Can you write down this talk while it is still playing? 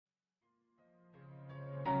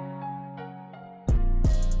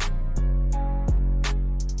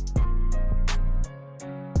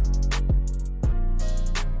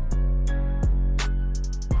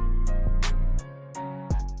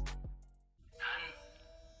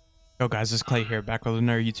Yo guys, it's Clay here, back with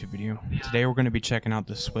another YouTube video. Today we're going to be checking out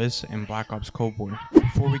the Swiss and Black Ops Cold War.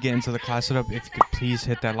 Before we get into the class setup, if you could please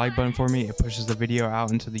hit that like button for me, it pushes the video out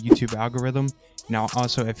into the YouTube algorithm. Now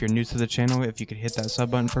also, if you're new to the channel, if you could hit that sub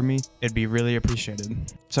button for me, it'd be really appreciated.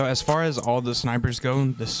 So as far as all the snipers go,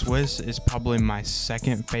 the Swiss is probably my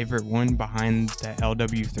second favorite one behind the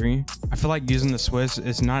LW3. I feel like using the Swiss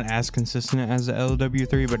is not as consistent as the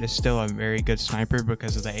LW3, but it's still a very good sniper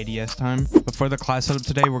because of the ADS time. But for the class setup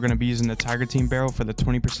today, we're going to be using the Tiger Team barrel for the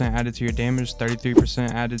 20% added to your damage,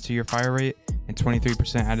 33% added to your fire rate, and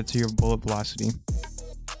 23% added to your bullet velocity.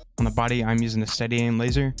 On the body, I'm using the steady aim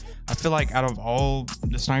laser. I feel like out of all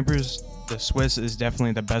the snipers, the Swiss is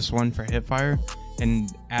definitely the best one for hip fire, and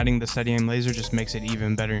adding the steady aim laser just makes it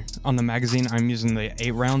even better. On the magazine, I'm using the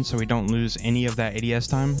 8 rounds so we don't lose any of that ADS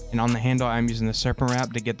time, and on the handle, I'm using the serpent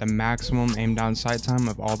wrap to get the maximum aim down sight time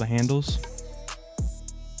of all the handles.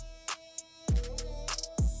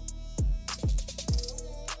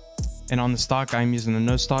 And on the stock, I'm using the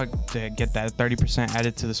no stock to get that 30%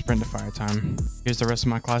 added to the sprint to fire time. Here's the rest of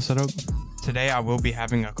my class setup. Today, I will be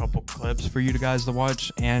having a couple clips for you guys to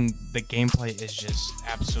watch, and the gameplay is just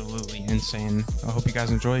absolutely insane. I hope you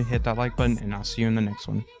guys enjoy. Hit that like button, and I'll see you in the next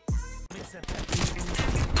one.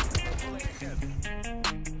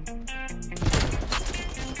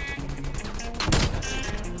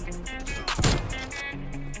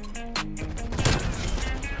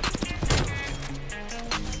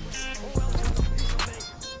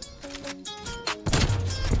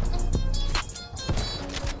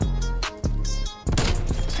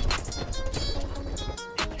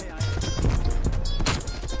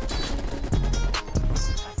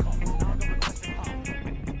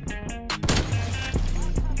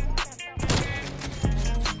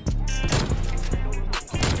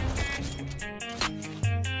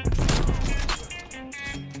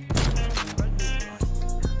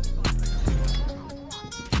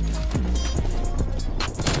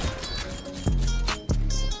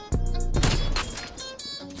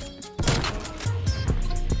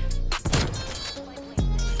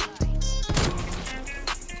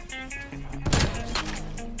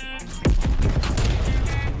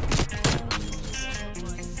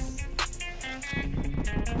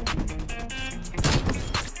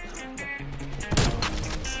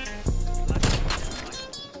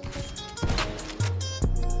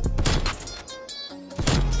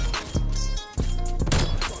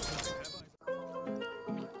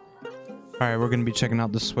 Alright, we're gonna be checking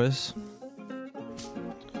out the Swiss.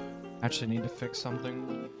 Actually need to fix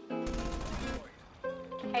something.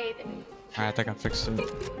 Hey. Alright, I think I fixed it.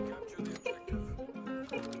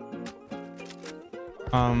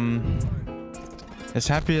 As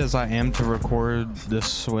happy as I am to record the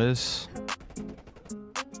Swiss,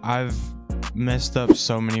 I've messed up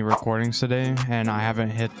so many recordings today and I haven't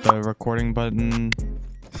hit the recording button.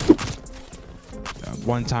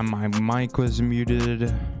 One time my mic was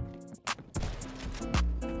muted.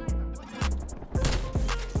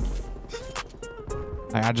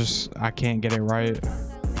 I can't get it right.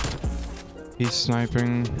 He's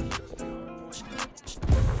sniping.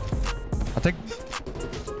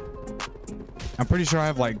 I'm pretty sure I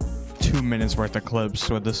have like 2 minutes worth of clips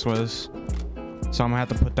with the Swiss, so I'm gonna have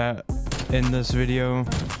to put that in this video.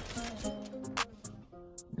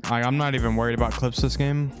 I'm not even worried about clips this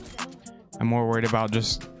game. I'm more worried about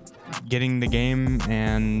just getting the game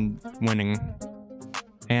and winning,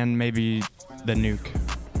 and maybe the nuke.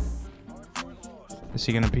 Is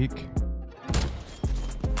he gonna peek?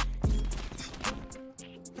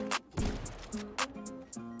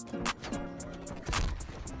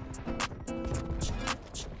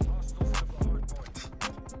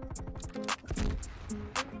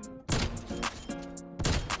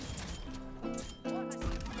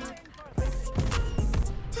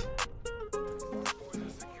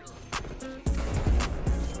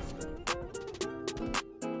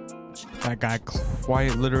 That guy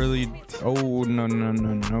quite literally. Oh, no.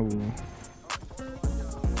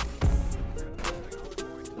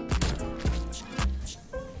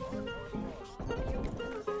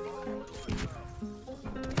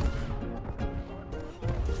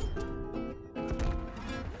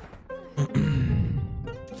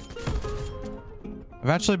 I've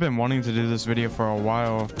actually been wanting to do this video for a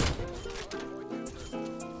while.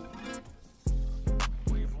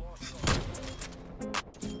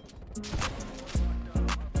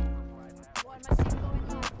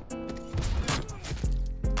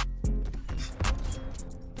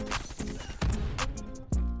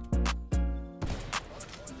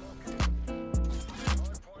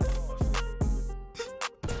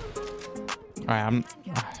 Alright,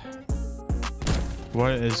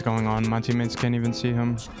 What is going on? My teammates can't even see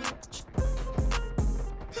him.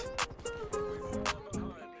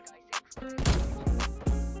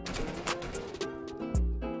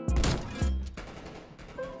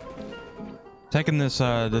 Taking this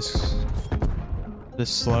this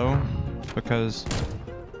slow because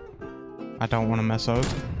I don't want to mess up.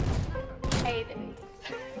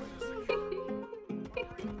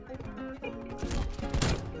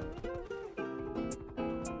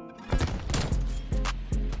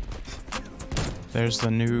 There's the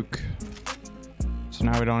nuke. So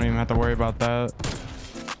now we don't even have to worry about that.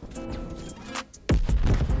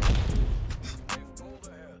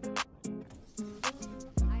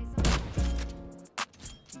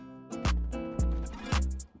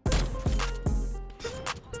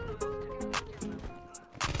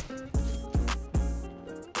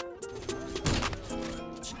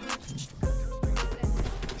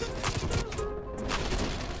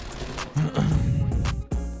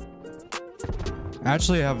 I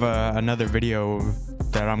actually have another video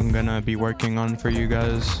that I'm gonna be working on for you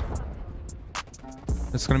guys.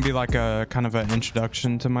 It's gonna be like a kind of an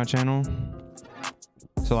introduction to my channel.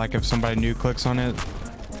 So like if somebody new clicks on it,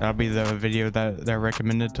 that'll be the video that they're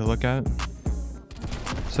recommended to look at.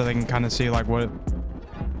 So they can kind of see like what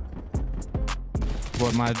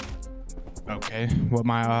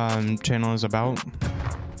my channel is about.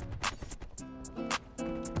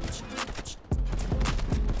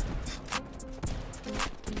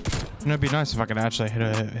 And it'd be nice if I could actually hit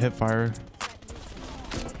a hip fire.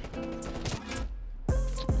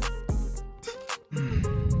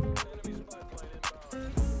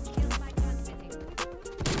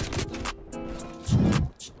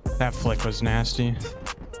 That flick was nasty.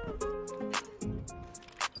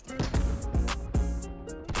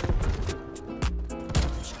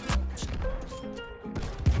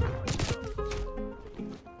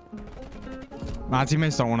 My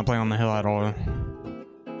teammates don't want to play on the hill at all.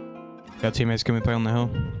 Yeah, teammates, can we play on the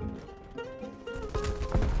hill?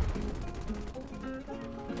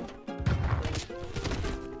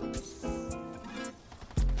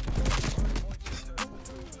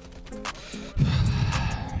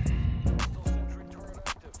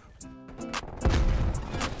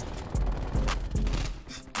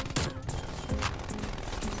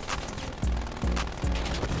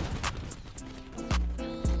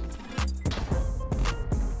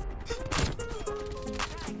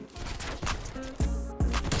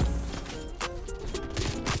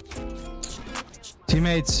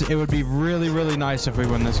 Teammates, it would be really, really nice if we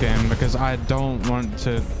win this game because I don't want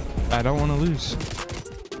to lose.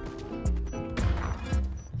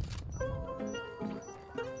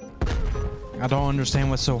 I don't understand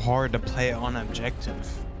what's so hard to play on objective.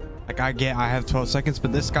 Like I have 12 seconds,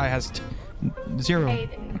 but this guy has 0.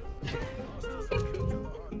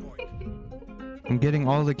 I'm getting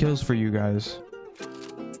all the kills for you guys.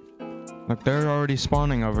 Look, they're already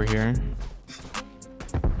spawning over here.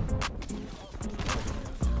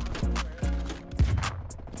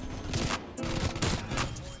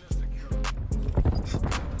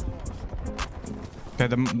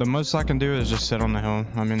 Okay, the most I can do is just sit on the hill.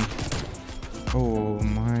 I mean, oh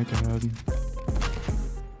my god.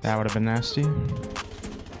 That would have been nasty.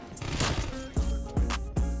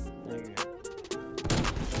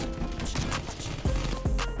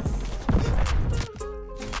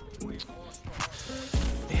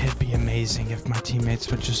 It'd be amazing if my teammates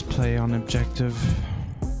would just play on objective.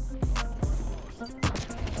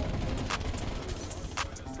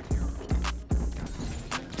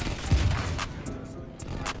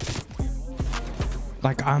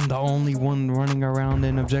 Like I'm the only one running around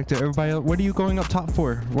in objective. Everybody else, what are you going up top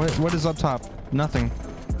for? What is up top? Nothing.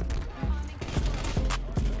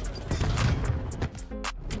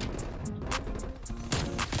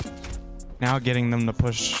 Now getting them to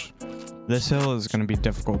push this hill is going to be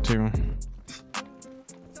difficult too.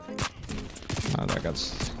 Oh, that got...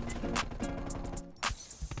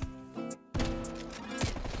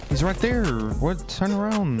 He's right there. What? Turn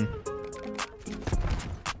around.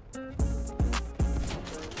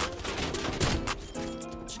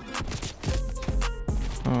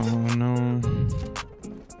 Oh no.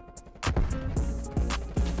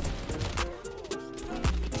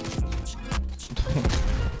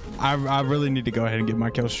 I really need to go ahead and get my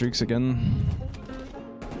kill streaks again.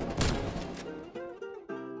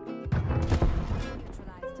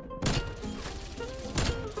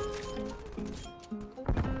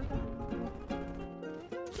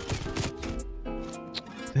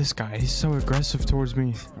 This guy, he's so aggressive towards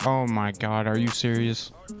me. Oh my god, are you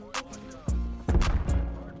serious?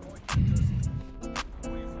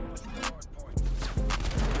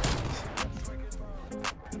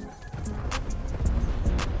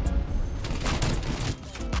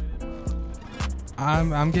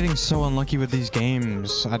 I'm getting so unlucky with these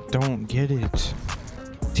games. I don't get it.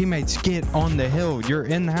 Teammates, get on the hill. You're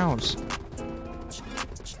in the house.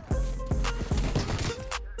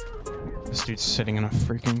 This dude's sitting in a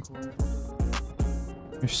freaking corner.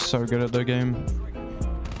 You're so good at the game.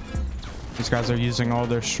 These guys are using all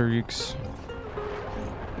their streaks.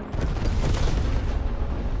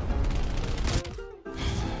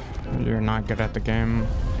 You're not good at the game.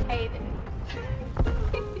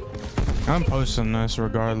 I'm posting this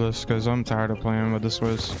regardless because I'm tired of playing with the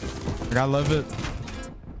Swiss. Like, I love it.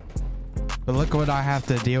 But look what I have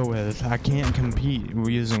to deal with. I can't compete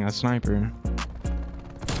using a sniper.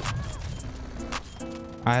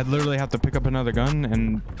 I literally have to pick up another gun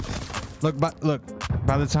and look, by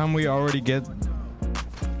the time we already get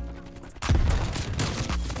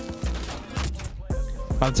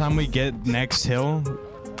next hill,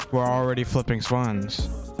 we're already flipping spawns.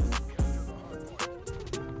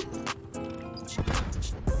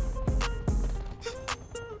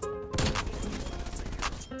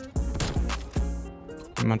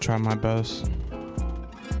 I'm gonna try my best.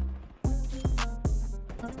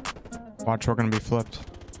 Watch, we're gonna be flipped.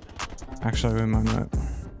 Actually, we might not.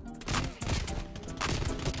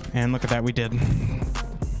 And look at that, we did.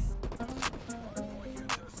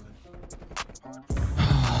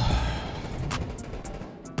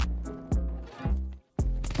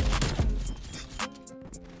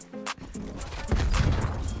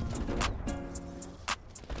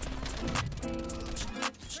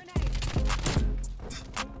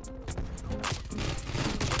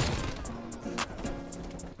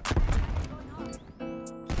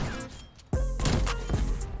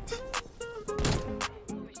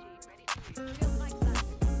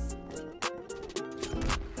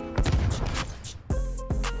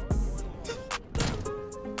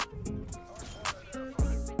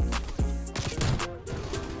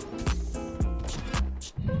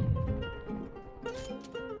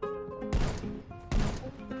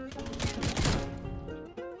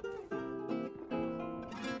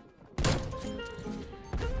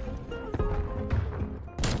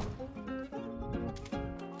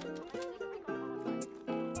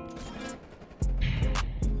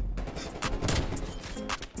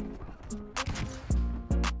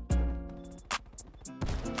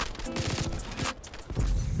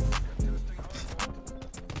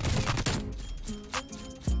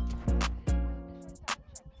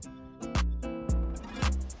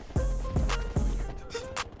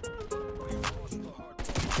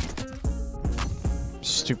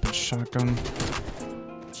 Stupid shotgun.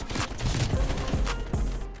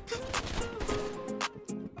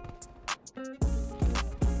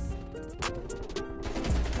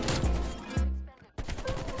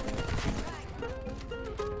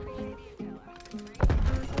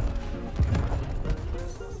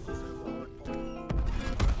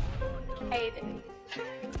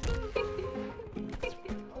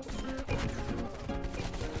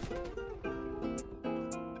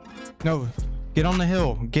 No, get on the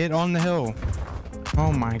hill. Get on the hill.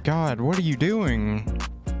 Oh my god, what are you doing?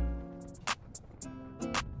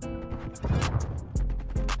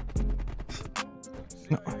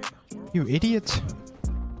 No, you idiot.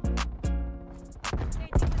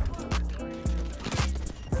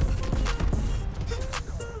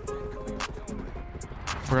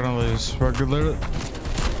 We're gonna lose. We're literally...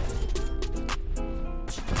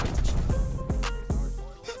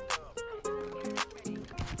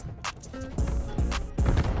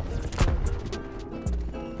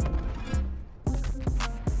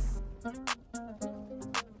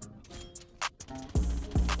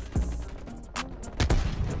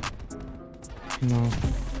 No.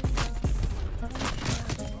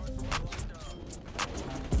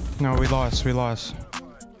 No, we lost. We lost.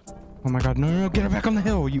 Oh my god. No, no, no. Get her back on the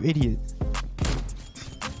hill, you idiot.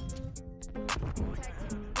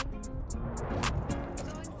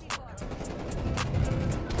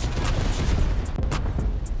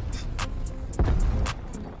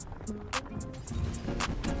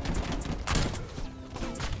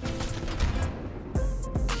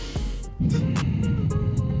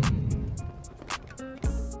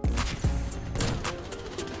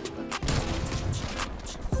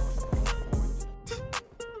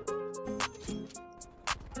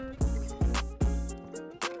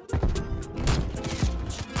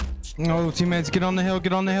 No, teammates, get on the hill,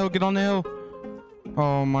 get on the hill, get on the hill.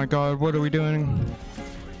 Oh my god, what are we doing?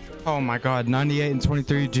 Oh my god, 98 and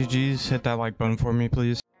 23 GGs. Hit that like button for me,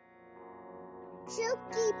 please.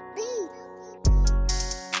 Silky beat.